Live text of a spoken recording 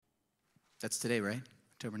That's today, right?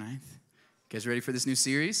 October 9th. You guys ready for this new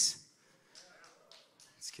series?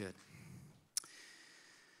 It's good.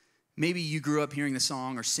 Maybe you grew up hearing the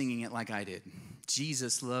song or singing it like I did.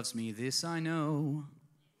 Jesus loves me, this I know.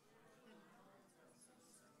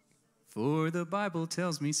 For the Bible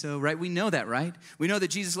tells me so, right? We know that, right? We know that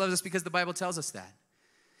Jesus loves us because the Bible tells us that.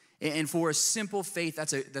 And for a simple faith,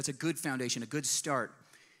 that's a good foundation, a good start.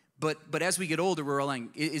 But as we get older, we're all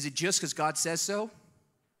like, is it just because God says so?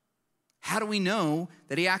 How do we know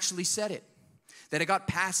that he actually said it? That it got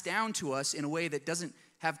passed down to us in a way that doesn't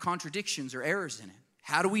have contradictions or errors in it?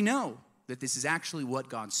 How do we know that this is actually what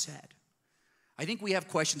God said? I think we have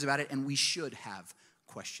questions about it, and we should have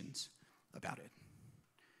questions about it.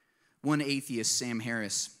 One atheist, Sam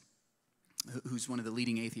Harris, who's one of the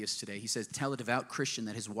leading atheists today, he says, tell a devout Christian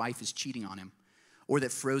that his wife is cheating on him, or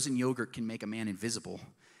that frozen yogurt can make a man invisible,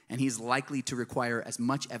 and he's likely to require as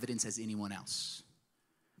much evidence as anyone else.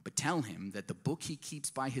 But tell him that the book he keeps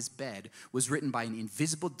by his bed was written by an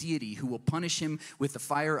invisible deity who will punish him with the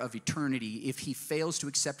fire of eternity if he fails to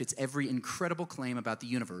accept its every incredible claim about the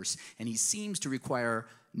universe, and he seems to require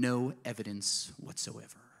no evidence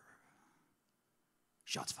whatsoever.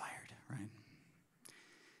 Shots fired, right?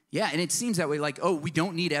 Yeah, and it seems that way, like, oh, we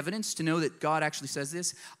don't need evidence to know that God actually says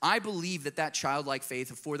this. I believe that childlike faith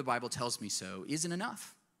of "for the Bible tells me so" isn't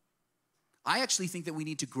enough. I actually think that we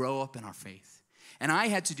need to grow up in our faith. And I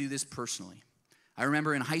had to do this personally. I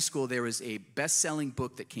remember in high school there was a best-selling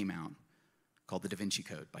book that came out called The Da Vinci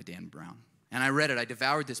Code by Dan Brown. And I read it, I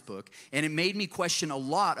devoured this book, and it made me question a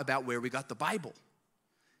lot about where we got the Bible.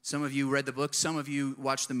 Some of you read the book, some of you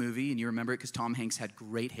watched the movie, and you remember it because Tom Hanks had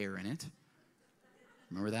great hair in it.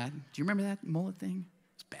 Remember that? Do you remember that mullet thing?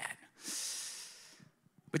 It's bad.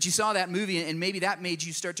 But you saw that movie, and maybe that made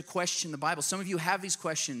you start to question the Bible. Some of you have these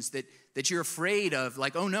questions that you're afraid of,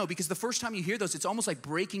 like, oh no, because the first time you hear those, it's almost like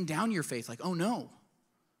breaking down your faith, like, oh no.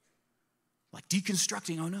 Like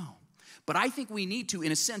deconstructing, oh no. But I think we need to,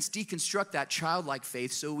 in a sense, deconstruct that childlike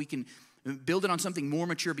faith so we can build it on something more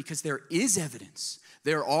mature, because there is evidence.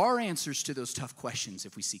 There are answers to those tough questions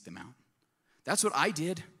if we seek them out. That's what I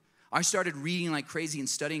did. I started reading like crazy and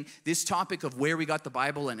studying. This topic of where we got the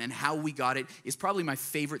Bible and how we got it is probably my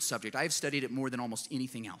favorite subject. I have studied it more than almost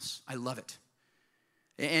anything else. I love it.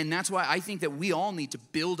 And that's why I think that we all need to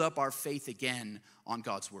build up our faith again on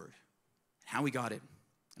God's word, how we got it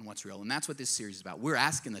and what's real. And that's what this series is about. We're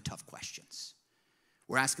asking the tough questions.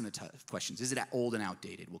 We're asking the tough questions. Is it old and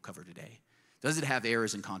outdated? We'll cover today. Does it have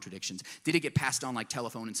errors and contradictions? Did it get passed on like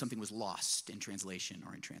telephone and something was lost in translation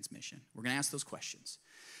or in transmission? We're going to ask those questions.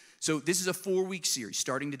 So this is a 4-week series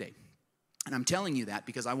starting today. And I'm telling you that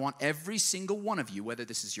because I want every single one of you, whether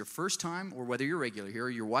this is your first time or whether you're regular here or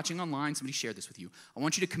you're watching online, somebody shared this with you, I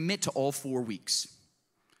want you to commit to all 4 weeks.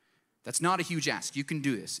 That's not a huge ask. You can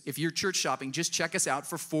do this. If you're church shopping, just check us out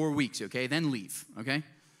for 4 weeks, okay? Then leave, okay?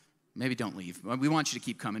 Maybe don't leave. We want you to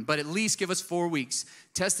keep coming. But at least give us 4 weeks.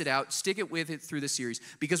 Test it out. Stick it with it through the series.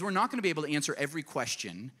 Because we're not going to be able to answer every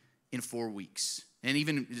question in 4 weeks. And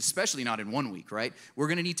even, especially not in 1 week, right? We're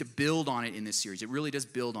going to need to build on it in this series. It really does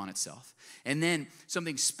build on itself. And then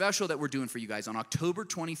something special that we're doing for you guys on October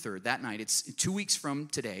 23rd, that night, it's 2 weeks from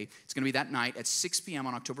today. It's going to be that night at 6 p.m.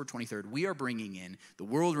 on October 23rd. We are bringing in the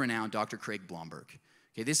world-renowned Dr. Craig Blomberg.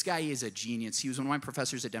 Okay, this guy is a genius. He was one of my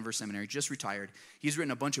professors at Denver Seminary, just retired. He's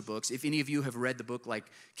written a bunch of books. If any of you have read the book like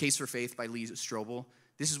Case for Faith by Lee Strobel,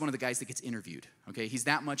 this is one of the guys that gets interviewed, okay? He's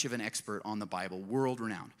that much of an expert on the Bible,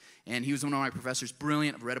 world-renowned. And he was one of my professors,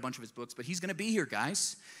 brilliant. I've read a bunch of his books, but he's going to be here,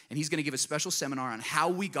 guys. And he's going to give a special seminar on how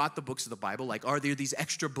we got the books of the Bible. Like, are there these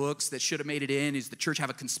extra books that should have made it in? Does the church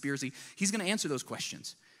have a conspiracy? He's going to answer those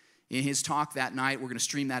questions. In his talk that night, we're going to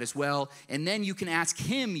stream that as well. And then you can ask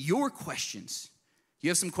him your questions.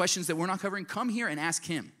 You have some questions that we're not covering, come here and ask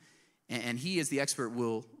him. And he, as the expert,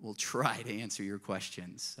 will try to answer your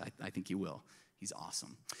questions. I think he will. He's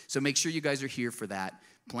awesome. So make sure you guys are here for that.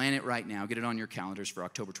 Plan it right now. Get it on your calendars for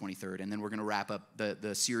October 23rd. And then we're going to wrap up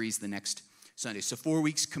the series the next Sunday. So 4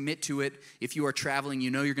 weeks, commit to it. If you are traveling, you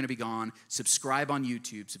know you're going to be gone. Subscribe on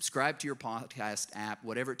YouTube. Subscribe to your podcast app,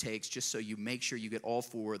 whatever it takes, just so you make sure you get all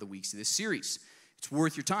 4 of the weeks of this series. It's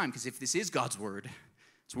worth your time, because if this is God's word,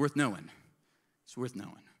 it's worth knowing. It's worth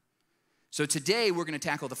knowing. So today we're going to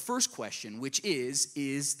tackle the first question, which is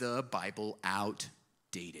the Bible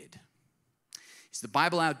outdated? Is the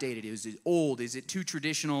Bible outdated? Is it old? Is it too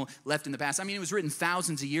traditional, left in the past? I mean, it was written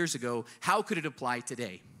thousands of years ago. How could it apply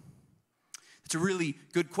today? It's a really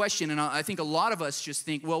good question, and I think a lot of us just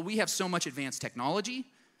think, well, we have so much advanced technology.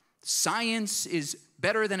 Science is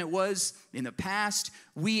better than it was in the past.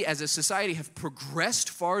 We as a society have progressed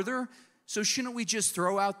farther, so shouldn't we just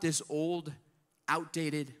throw out this old,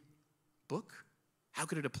 outdated book, how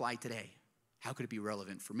could it apply today? How could it be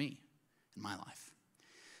relevant for me in my life?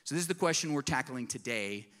 So this is the question we're tackling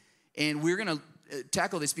today. And we're going to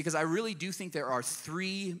tackle this because I really do think there are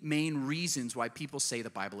three main reasons why people say the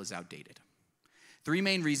Bible is outdated. Three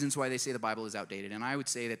main reasons why they say the Bible is outdated. And I would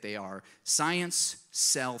say that they are science,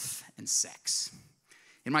 self, and sex.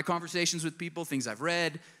 In my conversations with people, things I've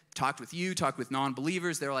read, talked with you, talked with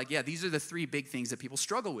non-believers, they're like, yeah, these are the three big things that people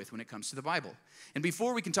struggle with when it comes to the Bible. And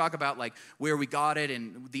before we can talk about like where we got it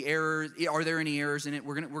and the errors, are there any errors in it,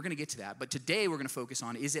 we're gonna get to that. But today we're gonna focus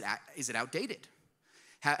on, is it outdated?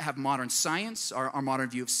 Have modern science, our modern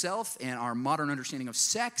view of self, and our modern understanding of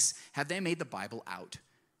sex, have they made the Bible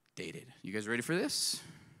outdated? You guys ready for this?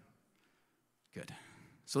 Good.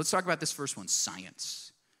 So let's talk about this first one,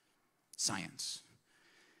 science. Science.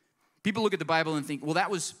 People look at the Bible and think, well, that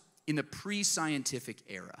was in the pre-scientific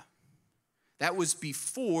era. That was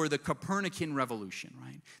before the Copernican revolution,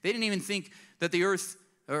 right? They didn't even think that the earth,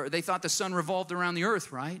 or they thought the sun revolved around the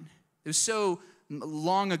earth, right? It was so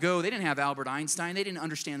long ago. They didn't have Albert Einstein. They didn't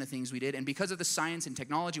understand the things we did. And because of the science and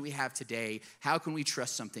technology we have today, how can we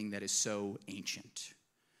trust something that is so ancient?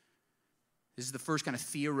 This is the first kind of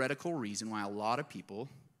theoretical reason why a lot of people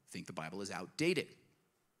think the Bible is outdated.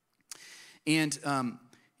 And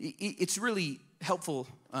it's really helpful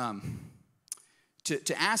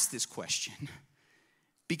to ask this question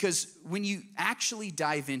because when you actually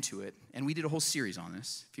dive into it, and we did a whole series on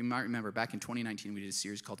this. If you might remember, back in 2019, we did a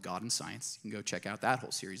series called God and Science. You can go check out that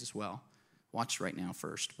whole series as well. Watch right now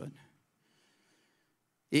first, but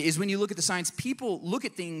is when you look at the science, people look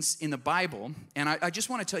at things in the Bible, and I just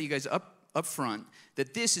want to tell you guys up front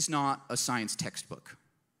that this is not a science textbook.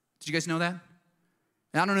 Did you guys know that?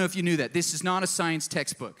 I don't know if you knew that. This is not a science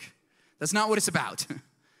textbook. That's not what it's about.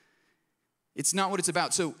 It's not what it's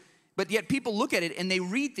about. So, but yet people look at it and they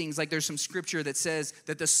read things like there's some scripture that says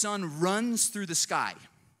that the sun runs through the sky.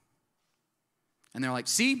 And they're like,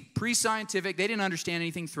 see, pre-scientific, they didn't understand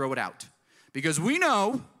anything, throw it out. Because we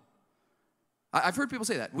know, I've heard people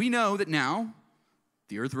say that, we know that now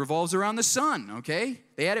the earth revolves around the sun, okay?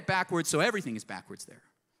 They had it backwards, so everything is backwards there.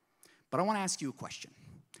 But I want to ask you a question.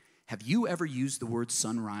 Have you ever used the word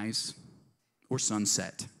sunrise or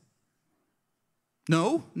sunset?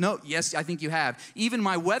 No? Yes, I think you have. Even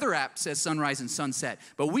my weather app says sunrise and sunset.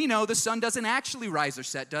 But we know the sun doesn't actually rise or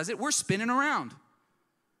set, does it? We're spinning around.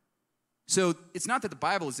 So it's not that the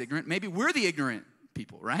Bible is ignorant. Maybe we're the ignorant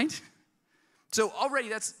people, right? So already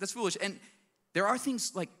that's foolish. And there are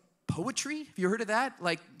things like poetry. Have you heard of that?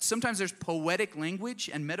 Like sometimes there's poetic language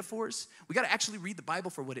and metaphors. We got to actually read the Bible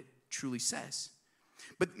for what it truly says.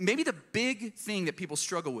 But maybe the big thing that people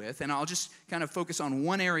struggle with, and I'll just kind of focus on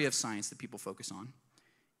one area of science that people focus on,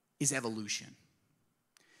 is evolution.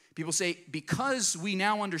 People say, because we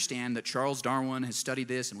now understand that Charles Darwin has studied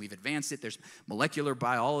this and we've advanced it, there's molecular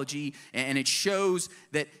biology, and it shows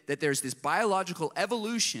that there's this biological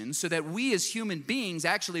evolution so that we as human beings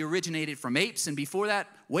actually originated from apes, and before that,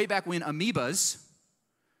 way back when, amoebas,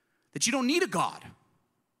 that you don't need a God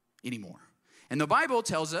anymore. And the Bible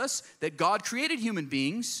tells us that God created human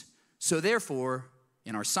beings, so therefore,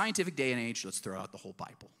 in our scientific day and age, let's throw out the whole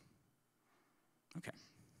Bible. Okay,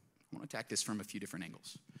 I want to attack this from a few different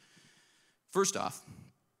angles. First off,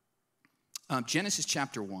 Genesis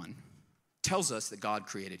chapter 1 tells us that God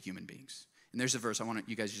created human beings. And there's a verse, I want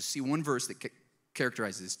you guys to just see one verse that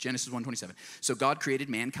characterizes this, Genesis 1:27. So God created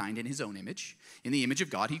mankind in his own image. In the image of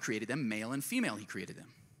God, he created them, male and female, he created them.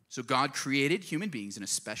 So God created human beings in a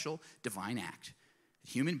special divine act.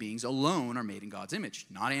 Human beings alone are made in God's image.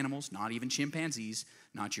 Not animals, not even chimpanzees,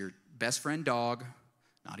 not your best friend dog,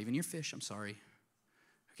 not even your fish, I'm sorry.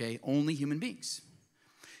 Okay, only human beings.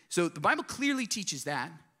 So the Bible clearly teaches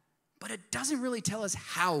that, but it doesn't really tell us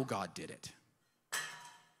how God did it.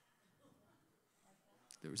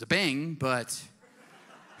 There was a bang, but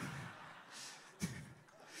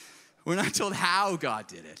we're not told how God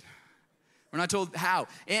did it. We're not told how.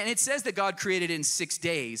 And it says that God created in 6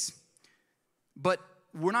 days, but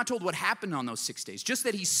we're not told what happened on those 6 days, just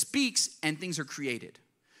that he speaks and things are created.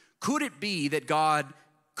 Could it be that God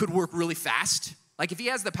could work really fast? Like if he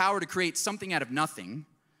has the power to create something out of nothing,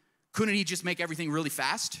 couldn't he just make everything really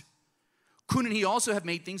fast? Couldn't he also have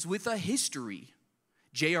made things with a history?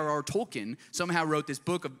 J.R.R. Tolkien somehow wrote this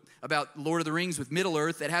book about Lord of the Rings with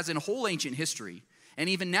Middle-earth that has a whole ancient history. And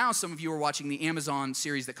even now, some of you are watching the Amazon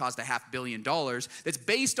series that cost $500 million that's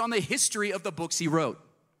based on the history of the books he wrote.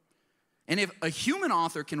 And if a human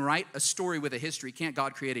author can write a story with a history, can't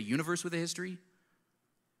God create a universe with a history?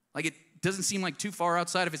 Like it doesn't seem like too far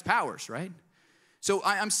outside of his powers, right? So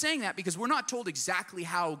I'm saying that because we're not told exactly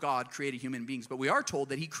how God created human beings, but we are told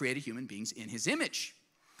that he created human beings in his image.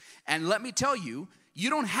 And let me tell you, you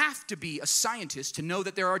don't have to be a scientist to know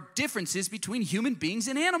that there are differences between human beings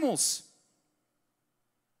and animals.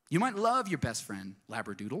 You might love your best friend,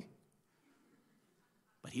 Labradoodle,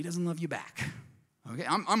 but he doesn't love you back. Okay,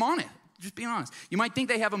 I'm on it, just being honest. You might think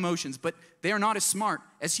they have emotions, but they are not as smart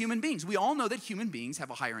as human beings. We all know that human beings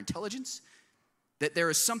have a higher intelligence, that there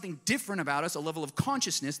is something different about us, a level of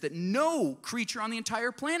consciousness that no creature on the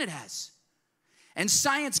entire planet has. And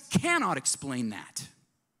science cannot explain that.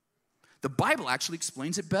 The Bible actually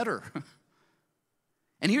explains it better.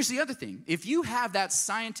 And here's the other thing. If you have that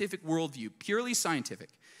scientific worldview, purely scientific,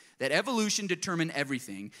 that evolution determined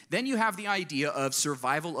everything, then you have the idea of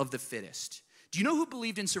survival of the fittest. Do you know who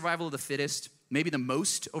believed in survival of the fittest maybe the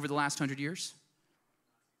most over the last 100 years?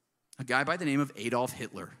 A guy by the name of Adolf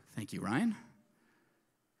Hitler. Thank you, Ryan.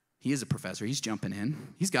 He is a professor. He's jumping in.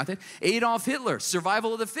 He's got that. Adolf Hitler,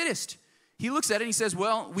 survival of the fittest. He looks at it and he says,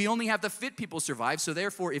 well, we only have the fit people survive, so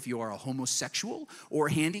therefore if you are a homosexual or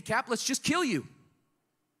handicapped, let's just kill you.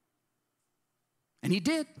 And he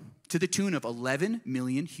did, to the tune of 11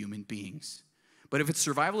 million human beings. But if it's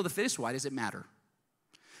survival of the fittest, why does it matter?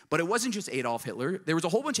 But it wasn't just Adolf Hitler. There was a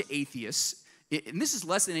whole bunch of atheists, and this is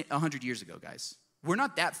less than 100 years ago, guys. We're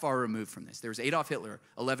not that far removed from this. There was Adolf Hitler,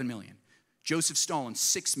 11 million. Joseph Stalin,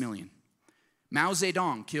 6 million. Mao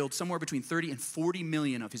Zedong killed somewhere between 30 and 40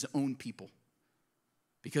 million of his own people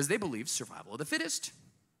because they believed survival of the fittest.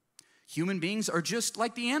 Human beings are just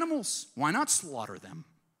like the animals. Why not slaughter them?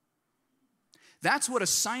 That's what a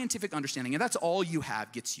scientific understanding, and that's all you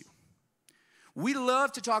have, gets you. We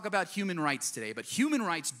love to talk about human rights today, but human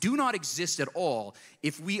rights do not exist at all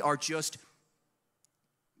if we are just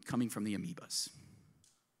coming from the amoebas.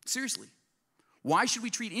 Seriously. Why should we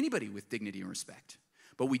treat anybody with dignity and respect?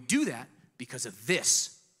 But we do that because of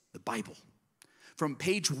this, the Bible. From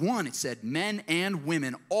page 1, it said men and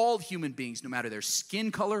women, all human beings, no matter their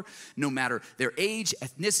skin color, no matter their age,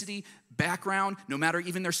 ethnicity, background, no matter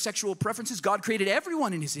even their sexual preferences, God created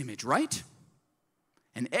everyone in his image, right?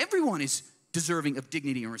 And everyone is deserving of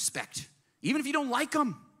dignity and respect, even if you don't like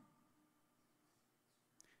them.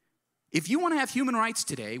 If you want to have human rights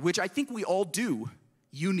today, which I think we all do,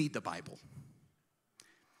 you need the Bible.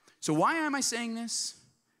 So why am I saying this?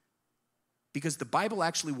 Because the Bible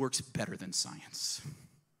actually works better than science.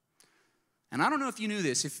 And I don't know if you knew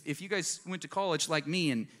this. If you guys went to college like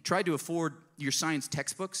me and tried to afford your science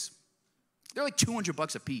textbooks, they're like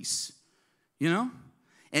 $200 a piece, you know?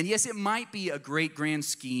 And yes, it might be a great grand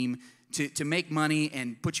scheme to make money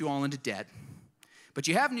and put you all into debt. But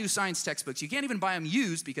you have new science textbooks. You can't even buy them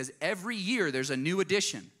used because every year there's a new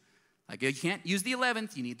edition. Like you can't use the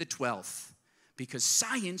 11th, you need the 12th. Because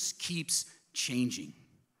science keeps changing.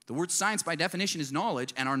 The word science by definition is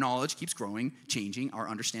knowledge, and our knowledge keeps growing, changing. Our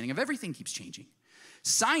understanding of everything keeps changing.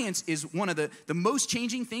 Science is one of the most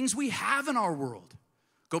changing things we have in our world.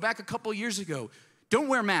 Go back a couple years ago. Don't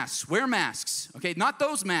wear masks. Wear masks. Okay, not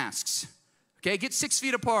those masks. Okay, get 6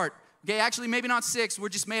 feet apart. Okay, actually maybe not 6. We're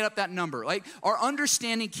just made up that number. Like our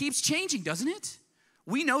understanding keeps changing, doesn't it?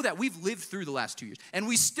 We know that. We've lived through the last 2 years, and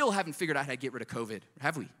we still haven't figured out how to get rid of COVID,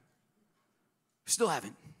 have we? Still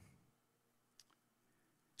haven't.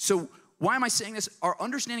 So why am I saying this? Our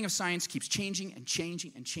understanding of science keeps changing and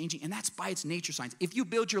changing and changing, and that's by its nature science. If you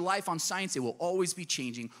build your life on science, it will always be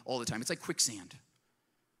changing all the time. It's like quicksand.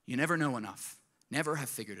 You never know enough. Never have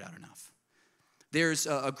figured it out enough. There's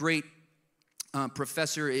a great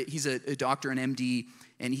professor. He's a doctor, an MD,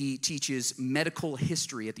 and he teaches medical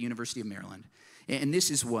history at the University of Maryland. And this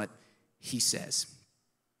is what he says.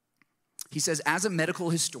 He says, as a medical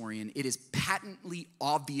historian, it is patently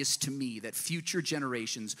obvious to me that future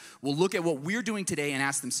generations will look at what we're doing today and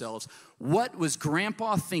ask themselves, what was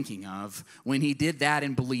Grandpa thinking of when he did that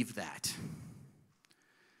and believed that?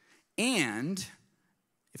 And,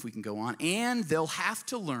 if we can go on, and they'll have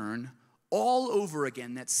to learn all over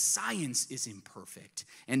again that science is imperfect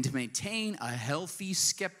and to maintain a healthy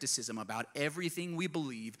skepticism about everything we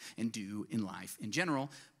believe and do in life in general,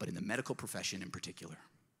 but in the medical profession in particular.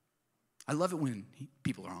 I love it when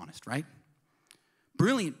people are honest, right?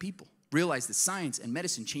 Brilliant people realize that science and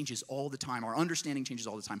medicine changes all the time. Our understanding changes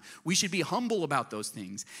all the time. We should be humble about those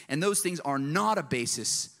things, and those things are not a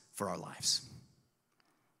basis for our lives.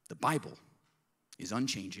 The Bible is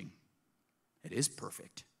unchanging. It is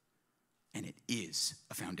perfect, and it is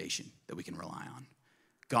a foundation that we can rely on.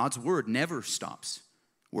 God's word never stops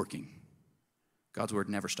working. God's word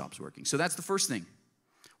never stops working. So that's the first thing.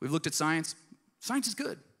 We've looked at science. Science is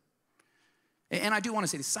good. And I do want to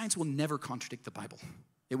say this, science will never contradict the Bible.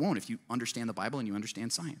 It won't if you understand the Bible and you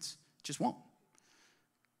understand science. It just won't.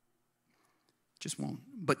 Just won't.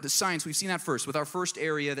 But the science, we've seen that first. With our first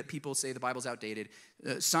area that people say the Bible's outdated.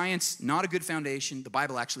 Science, not a good foundation. The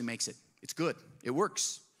Bible actually makes it. It's good. It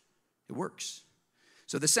works. It works.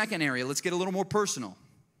 So the second area, let's get a little more personal.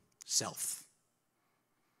 Self.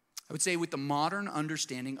 I would say with the modern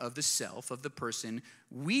understanding of the self, of the person,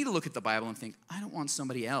 we look at the Bible and think, I don't want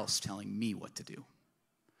somebody else telling me what to do.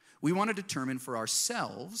 We want to determine for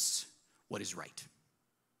ourselves what is right.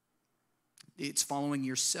 It's following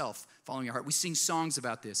yourself, following your heart. We sing songs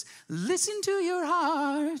about this. Listen to your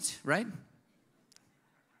heart, right? You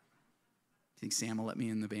think Sam will let me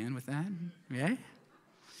in the band with that? Yeah?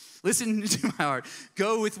 Listen to my heart.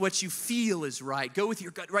 Go with what you feel is right. Go with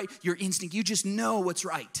your gut, right? Your instinct. You just know what's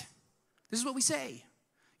right. This is what we say.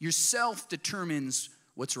 Yourself determines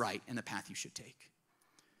what's right and the path you should take.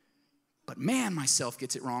 But man, myself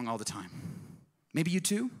gets it wrong all the time. Maybe you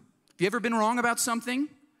too? Have you ever been wrong about something?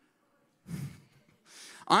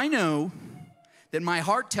 I know that my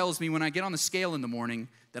heart tells me when I get on the scale in the morning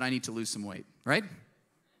that I need to lose some weight, right?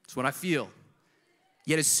 That's what I feel.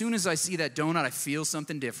 Yet as soon as I see that donut, I feel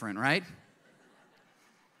something different, right?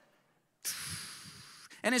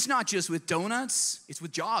 And it's not just with donuts, it's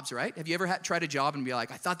with jobs, right? Have you ever tried a job and be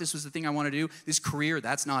like, I thought this was the thing I want to do, this career,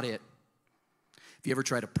 that's not it. Have you ever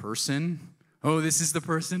tried a person? Oh, this is the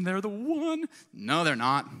person, they're the one. No, they're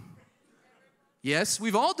not. Yes,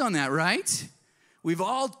 we've all done that, right? We've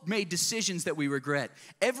all made decisions that we regret.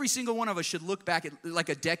 Every single one of us should look back at like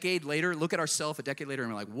a decade later, look at ourselves a decade later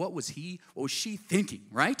and we're like, what was she thinking,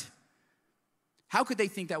 right? How could they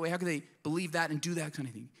think that way? How could they believe that and do that kind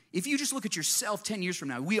of thing? If you just look at yourself 10 years from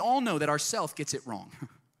now, we all know that our self gets it wrong.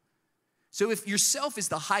 So if yourself is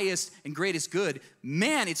the highest and greatest good,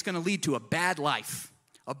 man, it's going to lead to a bad life,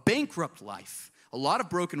 a bankrupt life, a lot of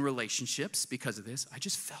broken relationships because of this. I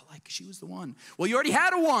just felt like she was the one. Well, you already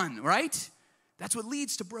had a one, right? That's what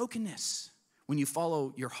leads to brokenness when you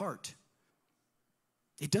follow your heart.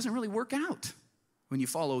 It doesn't really work out when you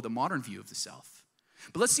follow the modern view of the self.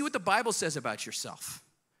 But let's see what the Bible says about yourself.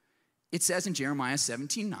 It says in Jeremiah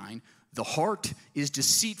 17:9, the heart is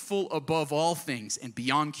deceitful above all things and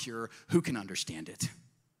beyond cure. Who can understand it? This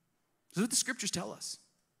is what the scriptures tell us.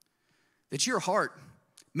 That your heart,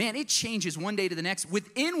 man, it changes one day to the next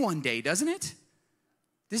within one day, doesn't it?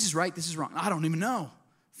 This is right, this is wrong. I don't even know.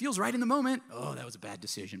 Feels right in the moment. Oh, that was a bad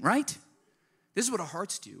decision, right? This is what our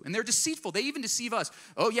hearts do. And they're deceitful. They even deceive us.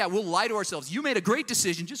 Oh, yeah, we'll lie to ourselves. You made a great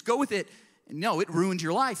decision. Just go with it. And no, it ruined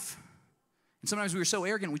your life. And sometimes we were so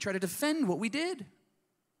arrogant, we try to defend what we did.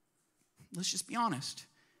 Let's just be honest.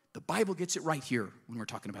 The Bible gets it right here when we're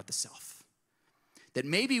talking about the self. That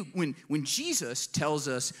maybe when Jesus tells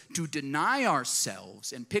us to deny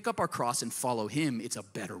ourselves and pick up our cross and follow him, it's a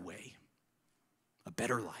better way, a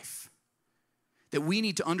better life. That we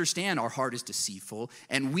need to understand our heart is deceitful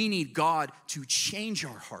and we need God to change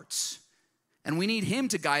our hearts. And we need him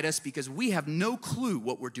to guide us because we have no clue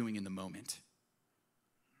what we're doing in the moment.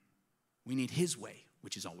 We need his way,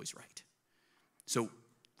 which is always right. So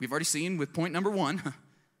we've already seen with point number 1,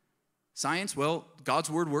 science, well, God's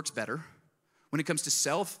word works better. When it comes to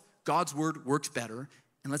self, God's word works better.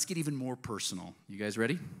 And let's get even more personal. You guys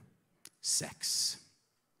ready? Sex.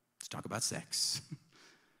 Let's talk about sex.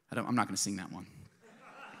 I'm not going to sing that one.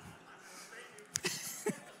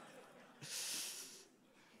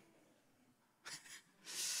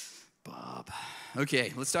 Bob.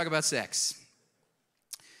 Okay, let's talk about sex.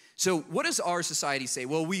 So what does our society say?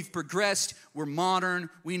 Well, we've progressed, we're modern,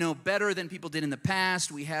 we know better than people did in the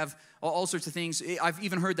past, we have all sorts of things. I've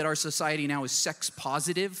even heard that our society now is sex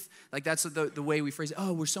positive. Like that's the way we phrase it.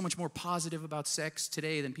 Oh, we're so much more positive about sex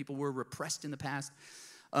today than people were repressed in the past.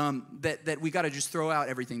 That we got to just throw out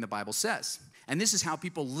everything the Bible says. And this is how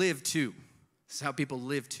people live too. This is how people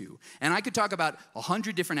live too. And I could talk about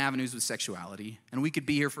 100 different avenues with sexuality, and we could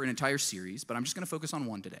be here for an entire series, but I'm just going to focus on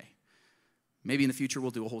one today. Maybe in the future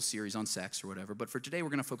we'll do a whole series on sex or whatever, but for today we're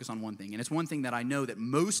going to focus on one thing, and it's one thing that I know that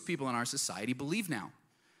most people in our society believe now,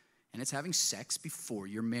 and it's having sex before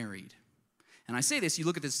you're married. And I say this, you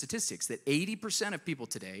look at the statistics, that 80% of people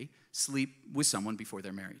today sleep with someone before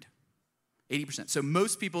they're married. 80%. So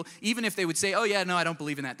most people, even if they would say, oh yeah, no, I don't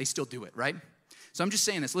believe in that, they still do it, right? So I'm just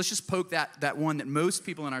saying this. Let's just poke that one that most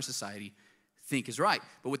people in our society think is right.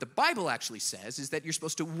 But what the Bible actually says is that you're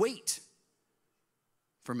supposed to wait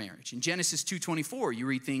for marriage. In Genesis 2:24, you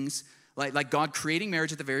read things like God creating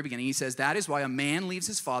marriage at the very beginning. He says, that is why a man leaves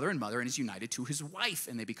his father and mother and is united to his wife,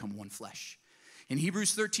 and they become one flesh. In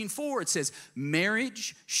Hebrews 13:4, it says,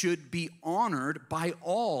 marriage should be honored by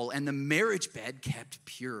all, and the marriage bed kept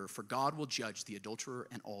pure, for God will judge the adulterer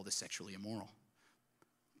and all the sexually immoral.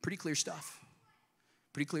 Pretty clear stuff.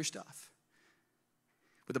 Pretty clear stuff.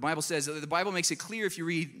 But the Bible makes it clear if you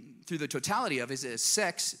read through the totality of it, is that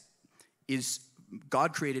sex is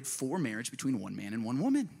God created for marriage between one man and one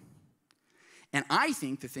woman. And I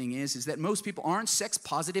think the thing is that most people aren't sex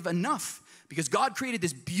positive enough because God created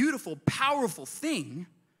this beautiful, powerful thing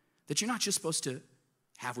that you're not just supposed to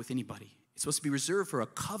have with anybody. It's supposed to be reserved for a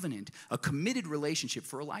covenant, a committed relationship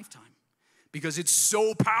for a lifetime because it's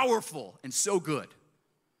so powerful and so good.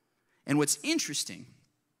 And what's interesting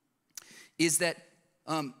is that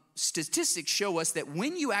statistics show us that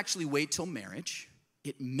when you actually wait till marriage,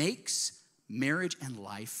 it makes marriage and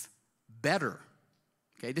life better.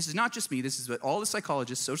 Okay, this is not just me. This is what all the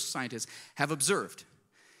psychologists, social scientists have observed.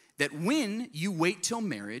 That when you wait till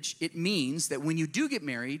marriage, it means that when you do get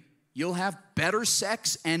married, you'll have better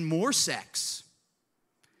sex and more sex.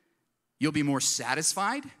 You'll be more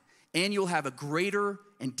satisfied, and you'll have a greater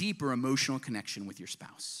and deeper emotional connection with your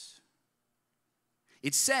spouse.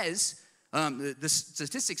 It says, the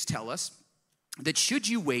statistics tell us that should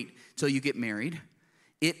you wait till you get married,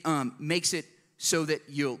 it makes it so that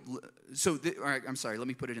let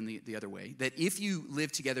me put it in the other way. That if you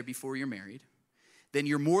live together before you're married, then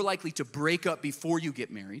you're more likely to break up before you get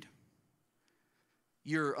married.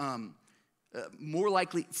 You're more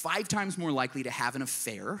likely, 5 times more likely to have an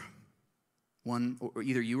affair, one or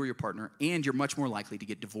either you or your partner, and you're much more likely to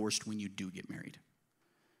get divorced when you do get married.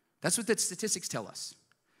 That's what the statistics tell us.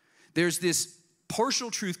 There's this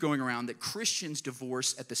partial truth going around that Christians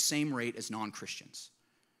divorce at the same rate as non-Christians.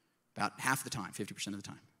 About half the time, 50% of the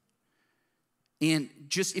time. And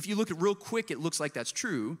just if you look at real quick, it looks like that's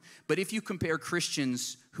true. But if you compare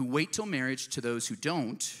Christians who wait till marriage to those who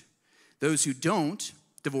don't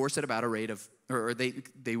divorce at about a rate of, or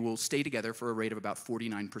they will stay together for a rate of about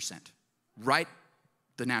 49%. Right?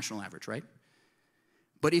 The national average, right?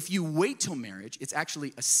 But if you wait till marriage, it's actually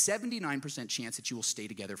a 79% chance that you will stay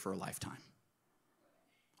together for a lifetime.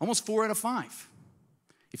 Almost 4 out of 5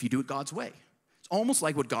 if you do it God's way. It's almost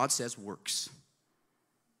like what God says works.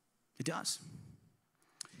 It does.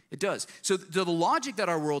 It does. So the logic that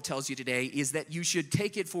our world tells you today is that you should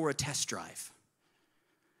take it for a test drive.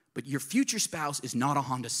 But your future spouse is not a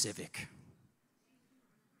Honda Civic.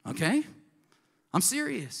 Okay? I'm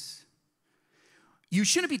serious. You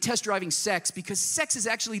shouldn't be test driving sex because sex is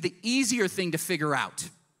actually the easier thing to figure out.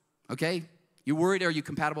 Okay? You worried, are you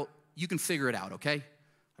compatible? You can figure it out, okay?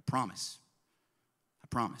 I promise. I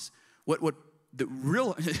promise. What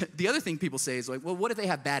the other thing people say is like, well, what if they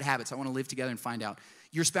have bad habits? I want to live together and find out.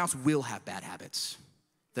 Your spouse will have bad habits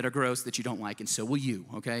that are gross, that you don't like, and so will you,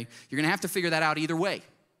 okay? You're going to have to figure that out either way.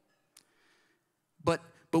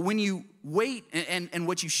 But when you wait, and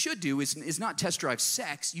what you should do is not test drive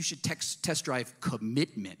sex, you should test drive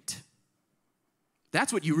commitment.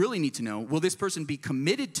 That's what you really need to know. Will this person be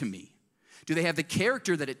committed to me? Do they have the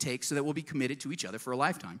character that it takes so that we'll be committed to each other for a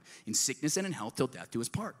lifetime, in sickness and in health till death do us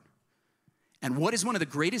part? And what is one of the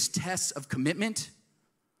greatest tests of commitment?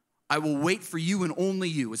 I will wait for you and only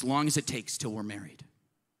you as long as it takes till we're married.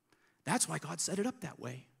 That's why God set it up that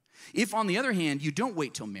way. If, on the other hand, you don't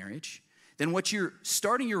wait till marriage, then what you're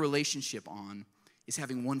starting your relationship on is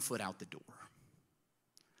having one foot out the door.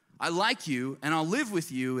 I like you, and I'll live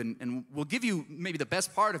with you, and will give you maybe the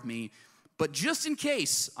best part of me, but just in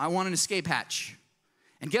case, I want an escape hatch.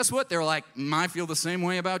 And guess what? They're like, I feel the same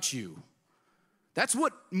way about you. That's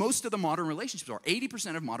what most of the modern relationships are.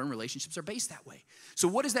 80% of modern relationships are based that way. So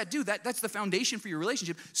what does that do? That's the foundation for your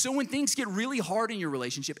relationship. So when things get really hard in your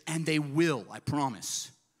relationship, and they will, I promise.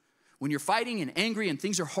 When you're fighting and angry and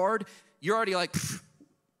things are hard, you're already like,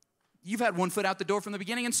 you've had one foot out the door from the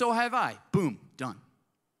beginning, and so have I. Boom, done.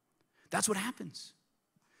 That's what happens.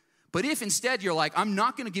 But if instead you're like, I'm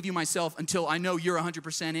not going to give you myself until I know you're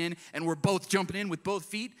 100% in and we're both jumping in with both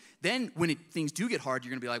feet, then when things do get hard,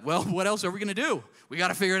 you're going to be like, well, what else are we going to do? We got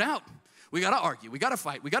to figure it out. We got to argue. We got to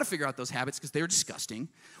fight. We got to figure out those habits because they're disgusting.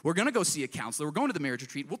 We're going to go see a counselor. We're going to the marriage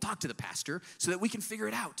retreat. We'll talk to the pastor so that we can figure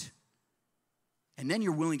it out. And then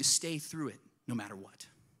you're willing to stay through it no matter what.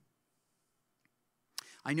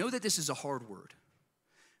 I know that this is a hard word,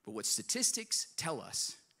 but what statistics tell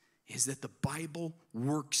us is that the Bible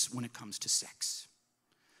works when it comes to sex.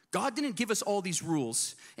 God didn't give us all these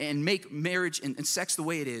rules and make marriage and sex the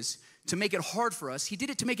way it is to make it hard for us. He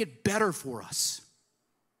did it to make it better for us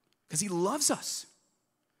because he loves us.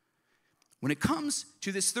 When it comes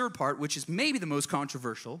to this third part, which is maybe the most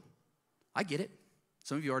controversial, I get it.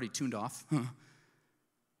 Some of you already tuned off.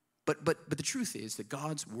 But the truth is that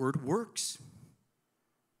God's word works.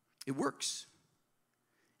 It works.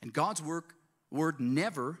 And God's word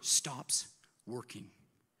never stops working.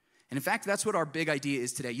 And in fact, that's what our big idea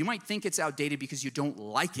is today. You might think it's outdated because you don't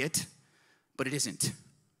like it, but it isn't.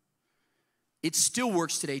 It still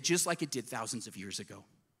works today just like it did thousands of years ago.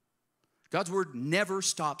 God's word never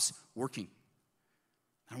stops working.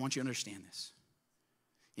 I want you to understand this.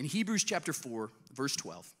 In Hebrews chapter 4, verse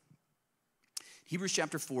 12. Hebrews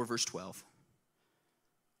chapter 4, verse 12.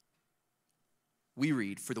 We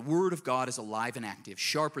read, "For the word of God is alive and active,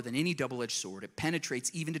 sharper than any double-edged sword. It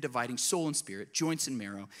penetrates even to dividing soul and spirit, joints and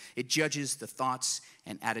marrow. It judges the thoughts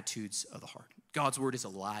and attitudes of the heart." God's word is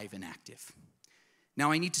alive and active.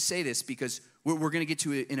 Now, I need to say this because we're going to get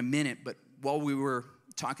to it in a minute, but while we were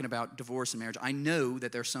talking about divorce and marriage, I know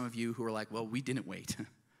that there are some of you who are like, well, we didn't wait.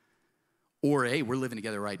 Or, hey, we're living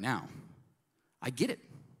together right now. I get it.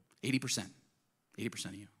 80%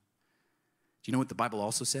 of you. Do you know what the Bible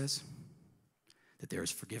also says? That there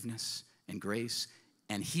is forgiveness and grace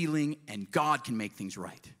and healing, and God can make things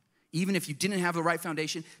right. Even if you didn't have the right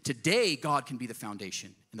foundation, today God can be the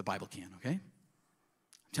foundation, and the Bible can, okay? I'm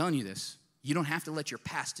telling you this. You don't have to let your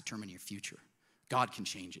past determine your future. God can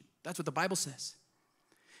change it. That's what the Bible says.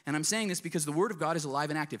 And I'm saying this because the word of God is alive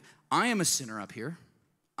and active. I am a sinner up here.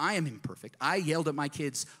 I am imperfect. I yelled at my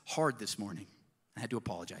kids hard this morning. I had to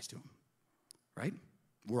apologize to them, right?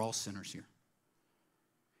 We're all sinners here.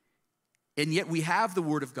 And yet we have the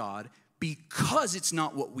word of God because it's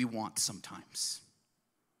not what we want sometimes.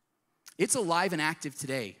 It's alive and active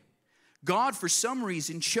today. God, for some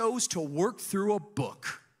reason, chose to work through a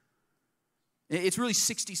book. It's really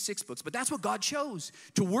 66 books, but that's what God chose,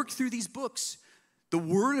 to work through these books. The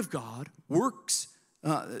word of God works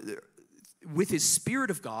with his Spirit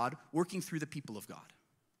of God working through the people of God.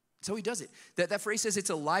 That's how he does it. That phrase says it's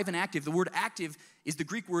alive and active. The word active is the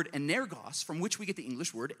Greek word energos, from which we get the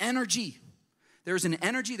English word energy. There's an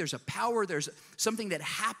energy, there's a power, there's something that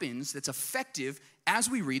happens that's effective as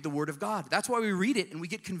we read the word of God. That's why we read it and we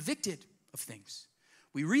get convicted of things.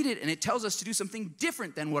 We read it and it tells us to do something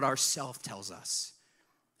different than what our self tells us.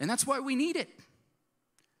 And that's why we need it.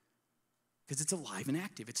 Because it's alive and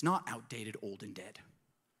active. It's not outdated, old, and dead.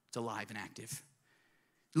 It's alive and active.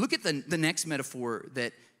 Look at the next metaphor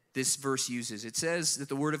that this verse uses. It says that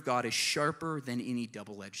the word of God is sharper than any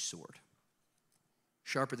double-edged sword.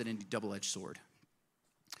 Sharper than any double-edged sword.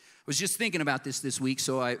 I was just thinking about this week,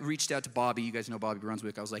 so I reached out to Bobby. You guys know Bobby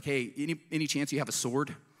Brunswick. I was like, hey, any chance you have a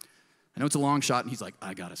sword? I know it's a long shot, and he's like,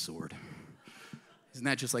 I got a sword. Isn't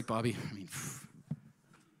that just like Bobby? I mean,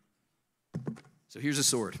 so here's a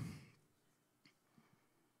sword.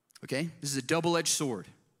 Okay? This is a double-edged sword.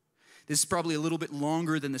 This is probably a little bit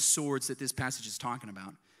longer than the swords that this passage is talking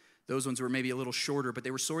about. Those ones were maybe a little shorter, but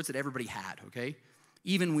they were swords that everybody had, okay?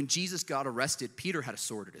 Even when Jesus got arrested, Peter had a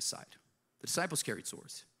sword at his side. The disciples carried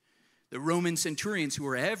swords. The Roman centurions, who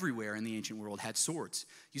were everywhere in the ancient world, had swords.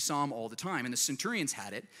 You saw them all the time. And the centurions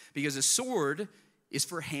had it because a sword is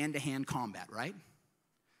for hand-to-hand combat, right?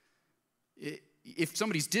 If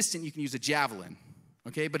somebody's distant, you can use a javelin,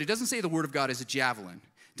 okay? But it doesn't say the word of God is a javelin.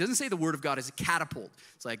 It doesn't say the word of God is a catapult.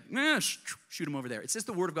 It's like, shoot him over there. It says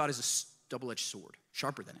the word of God is a double-edged sword,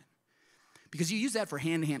 sharper than it. Because you use that for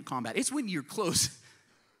hand-to-hand combat. It's when you're close.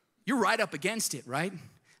 You're right up against it, right?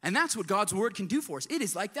 And that's what God's word can do for us. It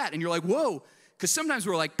is like that. And you're like, whoa. Because sometimes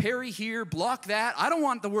we're like, parry here, block that. I don't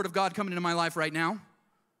want the word of God coming into my life right now.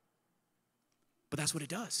 But that's what it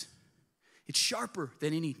does. It's sharper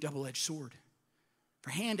than any double-edged sword. For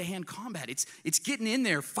hand-to-hand combat. It's getting in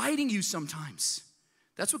there, fighting you sometimes.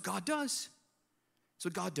 That's what God does. That's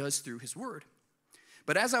what God does through his word.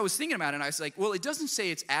 But as I was thinking about it, I was like, well, it doesn't say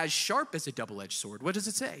it's as sharp as a double-edged sword. What does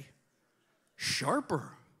it say? Sharper.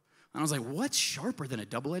 And I was like, what's sharper than a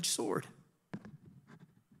double-edged sword?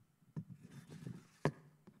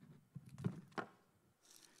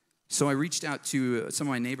 So I reached out to some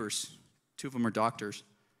of my neighbors. 2 of them are doctors.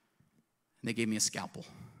 And they gave me a scalpel.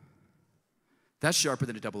 That's sharper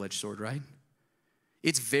than a double-edged sword, right?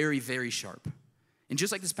 It's very, very sharp. And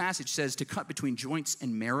just like this passage says, to cut between joints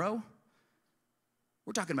and marrow,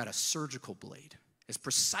 we're talking about a surgical blade, as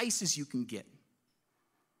precise as you can get.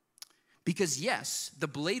 Because yes, the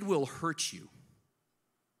blade will hurt you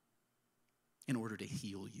in order to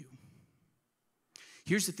heal you.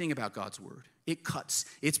 Here's the thing about God's word. It cuts.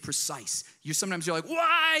 It's precise. Sometimes you're like,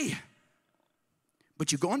 why?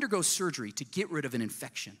 But you go undergo surgery to get rid of an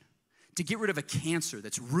infection, to get rid of a cancer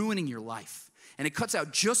that's ruining your life. And it cuts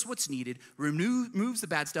out just what's needed, removes the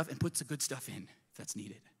bad stuff, and puts the good stuff in if that's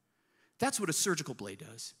needed. That's what a surgical blade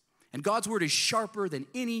does. And God's word is sharper than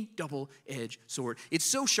any double-edged sword. It's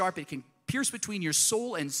so sharp it can pierce between your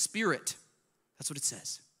soul and spirit. That's what it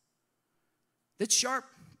says. That's sharp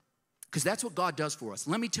because that's what God does for us.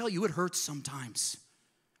 Let me tell you, it hurts sometimes.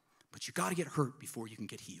 But you got to get hurt before you can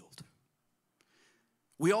get healed.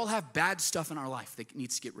 We all have bad stuff in our life that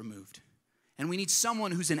needs to get removed. And we need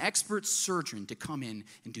someone who's an expert surgeon to come in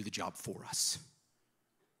and do the job for us.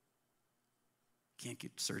 You can't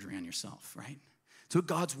get surgery on yourself, right? That's what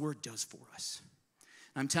God's word does for us.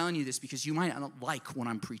 And I'm telling you this because you might not like what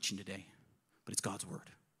I'm preaching today, but it's God's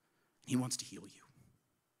word. He wants to heal you.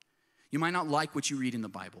 You might not like what you read in the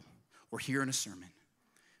Bible or hear in a sermon,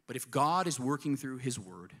 but if God is working through his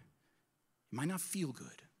word, it might not feel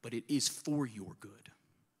good, but it is for your good.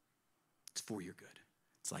 It's for your good.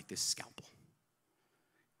 It's like this scalpel.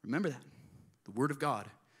 Remember that. The word of God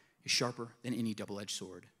is sharper than any double-edged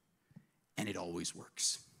sword, and it always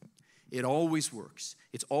works. It always works.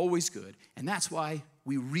 It's always good, and that's why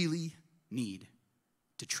we really need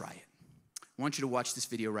to try it. I want you to watch this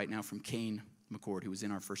video right now from Kane McCord, who was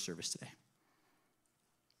in our first service today.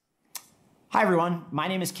 Hi, everyone. My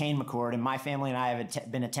name is Kane McCord, and my family and I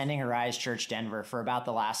have been attending Arise Church Denver for about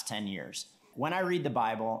the last 10 years. When I read the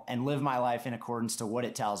Bible and live my life in accordance to what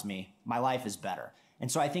it tells me, my life is better.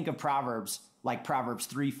 And so I think of Proverbs like Proverbs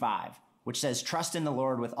 3:5, which says, "Trust in the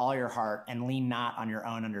Lord with all your heart and lean not on your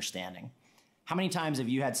own understanding." How many times have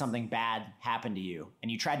you had something bad happen to you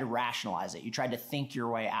and you tried to rationalize it? You tried to think your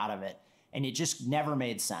way out of it, and it just never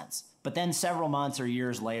made sense. But then several months or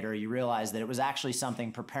years later, you realize that it was actually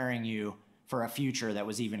something preparing you for a future that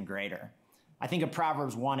was even greater. I think of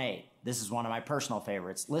Proverbs 1:8. This is one of my personal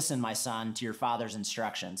favorites. "Listen, my son, to your father's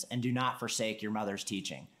instructions, and do not forsake your mother's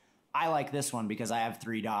teaching." I like this one because I have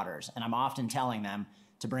 3 daughters, and I'm often telling them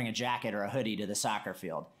to bring a jacket or a hoodie to the soccer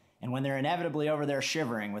field. And when they're inevitably over there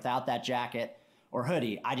shivering without that jacket or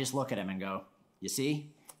hoodie, I just look at them and go, "You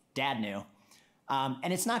see, Dad knew."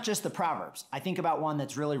 And it's not just the Proverbs. I think about one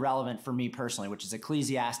that's really relevant for me personally, which is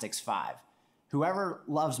Ecclesiastes 5. "Whoever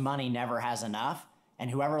loves money never has enough, and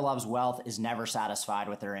whoever loves wealth is never satisfied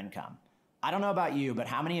with their income." I don't know about you, but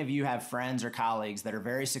how many of you have friends or colleagues that are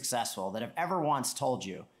very successful that have ever once told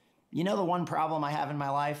you, "You know the one problem I have in my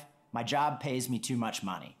life? My job pays me too much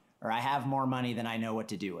money," or "I have more money than I know what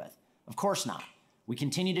to do with"? Of course not. We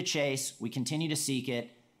continue to chase, we continue to seek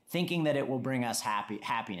it, thinking that it will bring us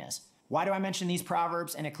happiness. Why do I mention these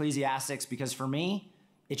Proverbs and Ecclesiastes? Because for me,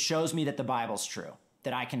 it shows me that the Bible's true,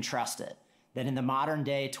 that I can trust it, that in the modern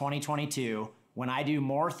day 2022, when I do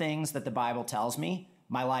more things that the Bible tells me,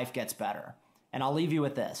 my life gets better. And I'll leave you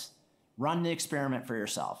with this. Run the experiment for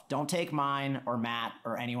yourself. Don't take mine or Matt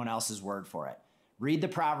or anyone else's word for it. Read the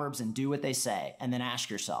Proverbs and do what they say, and then ask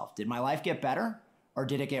yourself, did my life get better or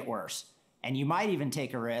did it get worse? And you might even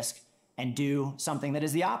take a risk and do something that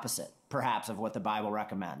is the opposite, perhaps, of what the Bible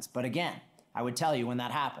recommends. But again, I would tell you when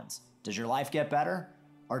that happens, does your life get better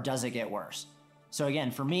or does it get worse? So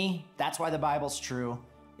again, for me, that's why the Bible's true.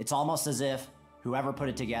 It's almost as if whoever put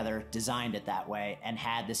it together designed it that way and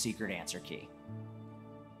had the secret answer key.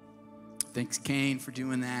 Thanks, Kane, for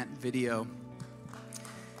doing that video.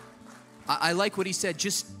 I like what he said.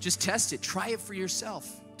 Just test it. Try it for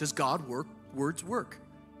yourself. Does God's words work?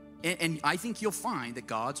 And I think you'll find that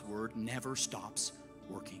God's word never stops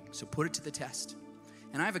working. So put it to the test.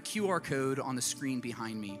 And I have a QR code on the screen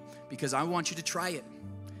behind me because I want you to try it.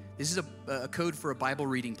 This is a code for a Bible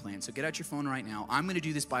reading plan. So get out your phone right now. I'm going to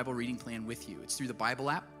do this Bible reading plan with you. It's through the Bible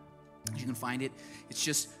app. You can find it. It's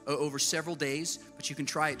just over several days, but you can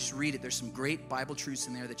try it. Just read it. There's some great Bible truths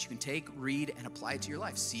in there that you can take, read, and apply it to your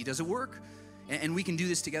life. See, does it work? And we can do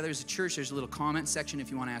this together as a church. There's a little comment section. If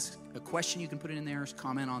you want to ask a question, you can put it in there.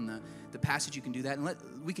 Comment on the passage. You can do that. And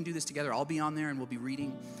we can do this together. I'll be on there, and we'll be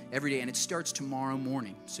reading every day. And it starts tomorrow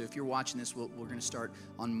morning. So if you're watching this, we're going to start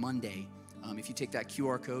on Monday. If you take that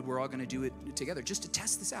QR code, we're all going to do it together just to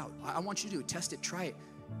test this out. I want you to do it. Test it. Try it.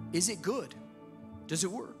 Is it good? Does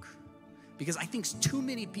it work? Because I think too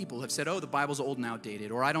many people have said, oh, the Bible's old and outdated,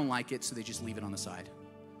 or I don't like it, so they just leave it on the side.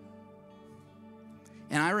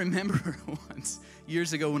 And I remember once,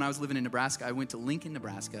 years ago when I was living in Nebraska, I went to Lincoln,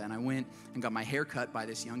 Nebraska, and I went and got my hair cut by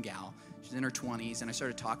this young gal. She's in her 20s, and I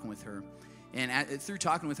started talking with her. And through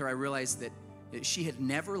talking with her, I realized that she had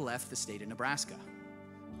never left the state of Nebraska.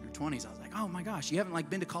 In her 20s, I was like, oh my gosh, you haven't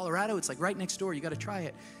been to Colorado? It's right next door. You got to try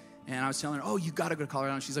it. And I was telling her, oh, you got to go to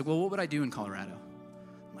Colorado. And she's like, well, what would I do in Colorado?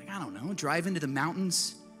 I don't know, drive into the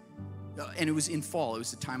mountains. And it was in fall. It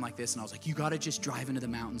was a time like this. And I was like, you got to just drive into the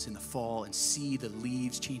mountains in the fall and see the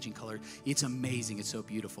leaves changing color. It's amazing. It's so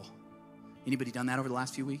beautiful. Anybody done that over the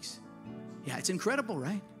last few weeks? Yeah, it's incredible,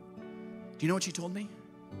 right? Do you know what she told me?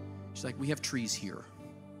 She's like, we have trees here.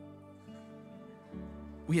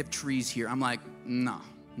 We have trees here. I'm like, no.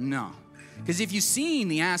 Because if you've seen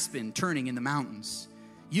the aspen turning in the mountains,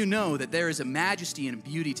 you know that there is a majesty and a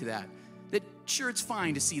beauty to that. That sure, it's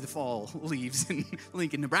fine to see the fall leaves in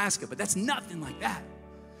Lincoln, Nebraska, but that's nothing like that.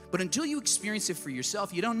 But until you experience it for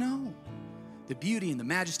yourself, you don't know. the beauty and the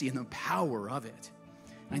majesty and the power of it.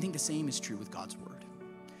 And I think the same is true with God's word.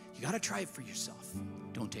 You got to try it for yourself.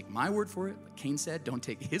 Don't take my word for it. Like Cain said, don't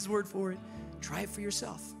take his word for it. Try it for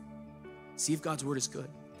yourself. See if God's word is good.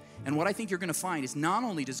 And what I think you're going to find is not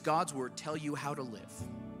only does God's word tell you how to live,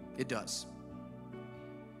 it does.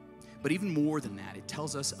 But even more than that, it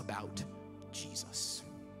tells us about Jesus.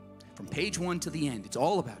 From page 1 to the end, it's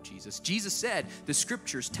all about Jesus. Jesus said, the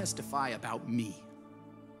scriptures testify about me.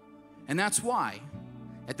 And that's why,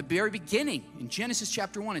 at the very beginning, in Genesis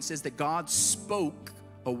chapter 1, it says that God spoke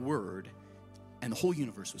a word and the whole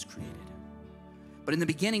universe was created. But in the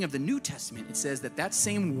beginning of the New Testament, it says that that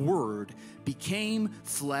same word became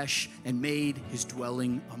flesh and made his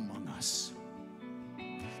dwelling among us.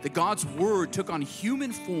 That God's word took on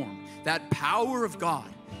human form, that power of God,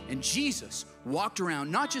 and Jesus walked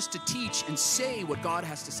around not just to teach and say what God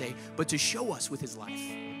has to say, but to show us with his life.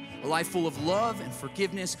 A life full of love and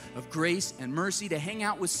forgiveness, of grace and mercy, to hang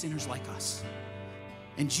out with sinners like us.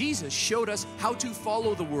 And Jesus showed us how to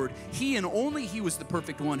follow the word. He and only he was the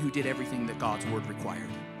perfect one who did everything that God's word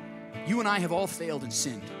required. You and I have all failed and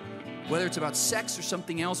sinned. Whether it's about sex or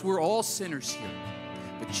something else, we're all sinners here.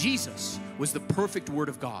 But Jesus was the perfect word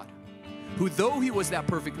of God, who, though he was that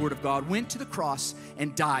perfect word of God, went to the cross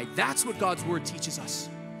and died. That's what God's word teaches us.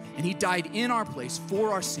 And he died in our place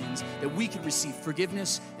for our sins, that we could receive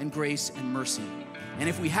forgiveness and grace and mercy. And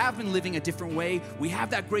if we have been living a different way, we have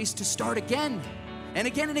that grace to start again and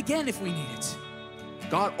again if we need it.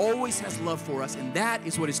 God always has love for us, and that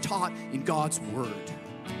is what is taught in God's word.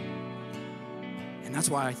 And that's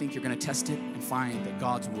why I think you're going to test it and find that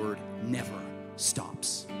God's word never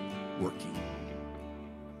stops working.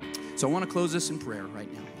 So I want to close this in prayer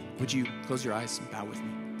right now. Would you close your eyes and bow with me?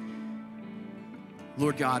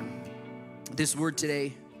 Lord God, this word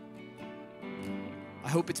today, I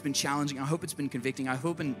hope it's been challenging. I hope it's been convicting. I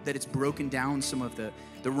hope that it's broken down some of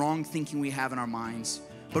the wrong thinking we have in our minds,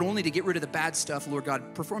 but only to get rid of the bad stuff. Lord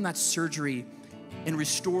God, perform that surgery and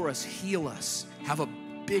restore us, heal us, have a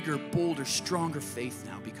bigger, bolder, stronger faith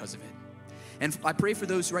now because of it. And I pray for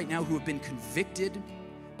those right now who have been convicted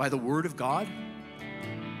by the word of God,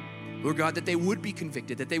 Lord God, that they would be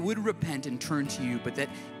convicted, that they would repent and turn to you, but that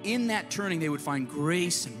in that turning they would find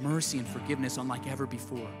grace and mercy and forgiveness unlike ever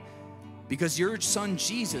before. Because your son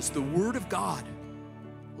Jesus, the word of God,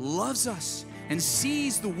 loves us and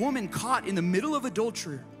sees the woman caught in the middle of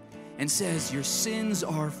adultery and says, your sins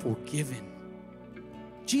are forgiven.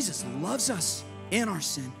 Jesus loves us in our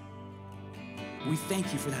sin. We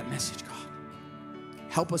thank you for that message, God.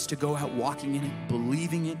 Help us to go out walking in it,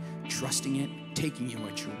 believing it, trusting it, taking you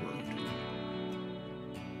at your word.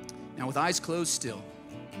 Now, with eyes closed still,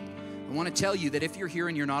 I want to tell you that if you're here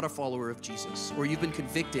and you're not a follower of Jesus, or you've been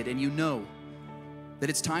convicted and you know that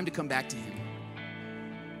it's time to come back to him,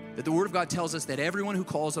 that the word of God tells us that everyone who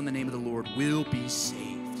calls on the name of the Lord will be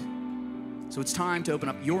saved. So it's time to open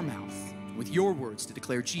up your mouth with your words to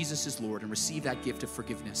declare Jesus is Lord and receive that gift of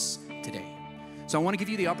forgiveness today. So I want to give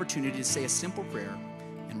you the opportunity to say a simple prayer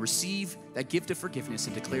and receive that gift of forgiveness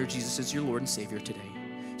and declare Jesus as your Lord and Savior today.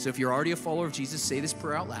 So if you're already a follower of Jesus, say this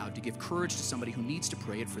prayer out loud to give courage to somebody who needs to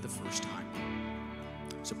pray it for the first time.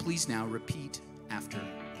 So please now repeat after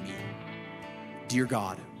me. Dear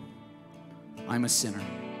God, I'm a sinner.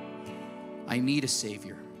 I need a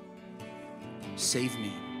Savior. Save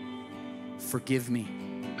me. Forgive me.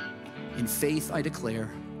 In faith, I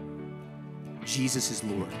declare, Jesus is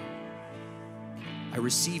Lord. I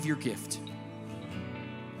receive your gift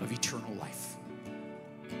of eternal life.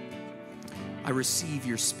 I receive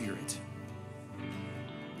your Spirit.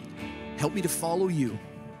 Help me to follow you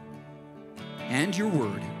and your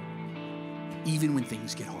word, even when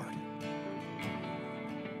things get hard.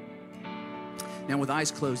 Now, with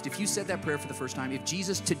eyes closed, if you said that prayer for the first time, if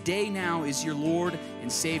Jesus today now is your Lord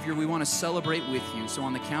and Savior, we want to celebrate with you. So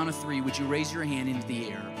on the count of 3, would you raise your hand into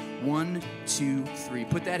the air? 1, 2, 3.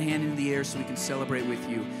 Put that hand in the air so we can celebrate with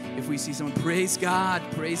you. If we see someone, praise God,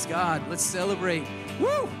 praise God. Let's celebrate.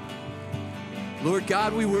 Woo! Lord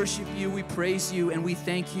God, we worship you, we praise you, and we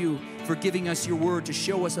thank you for giving us your word to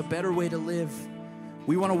show us a better way to live.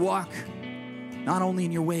 We want to walk not only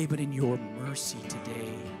in your way, but in your mercy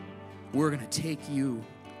today. We're going to take you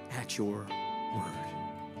at your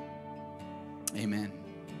word. Amen.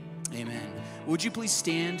 Amen. Would you please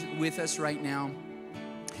stand with us right now?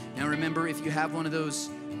 Now remember, if you have one of those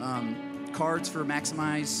cards for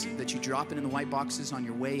Maximize that you drop it in the white boxes on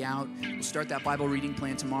your way out, we'll start that Bible reading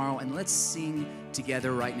plan tomorrow, and let's sing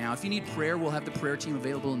together right now. If you need prayer, we'll have the prayer team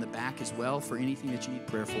available in the back as well for anything that you need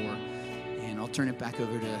prayer for. And I'll turn it back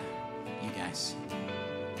over to you guys.